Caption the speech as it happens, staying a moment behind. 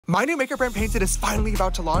My new makeup brand Painted is finally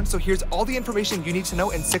about to launch, so here's all the information you need to know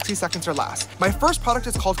in 60 seconds or less. My first product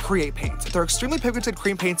is called Create Paint. They're extremely pigmented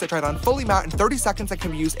cream paints that dry on fully matte in 30 seconds that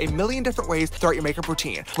can be used a million different ways throughout your makeup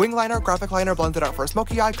routine. Wing liner, graphic liner, blend it out for a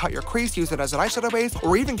smoky eye, cut your crease, use it as an eyeshadow base,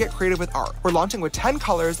 or even get creative with art. We're launching with 10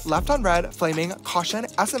 colors: Left on Red, Flaming, Caution,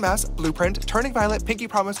 SMS, Blueprint, Turning Violet, Pinky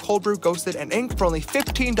Promise, Cold Brew, Ghosted, and Ink for only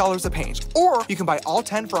 $15 a paint. Or you can buy all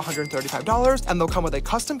 10 for $135, and they'll come with a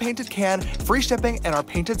custom painted can, free shipping, and our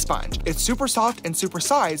painted sponge. It's super soft and super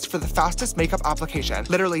sized for the fastest makeup application.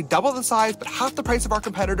 Literally double the size, but half the price of our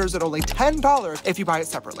competitors at only $10 if you buy it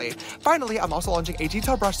separately. Finally, I'm also launching a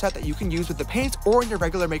detail brush set that you can use with the paints or in your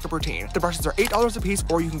regular makeup routine. The brushes are $8 a piece,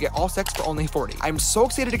 or you can get all 6 for only $40. I'm so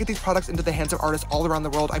excited to get these products into the hands of artists all around the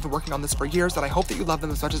world. I've been working on this for years, and I hope that you love them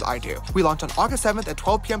as much as I do. We launch on August 7th at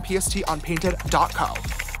 12 p.m. PST on painted.co.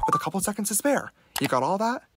 With a couple seconds to spare. You got all that?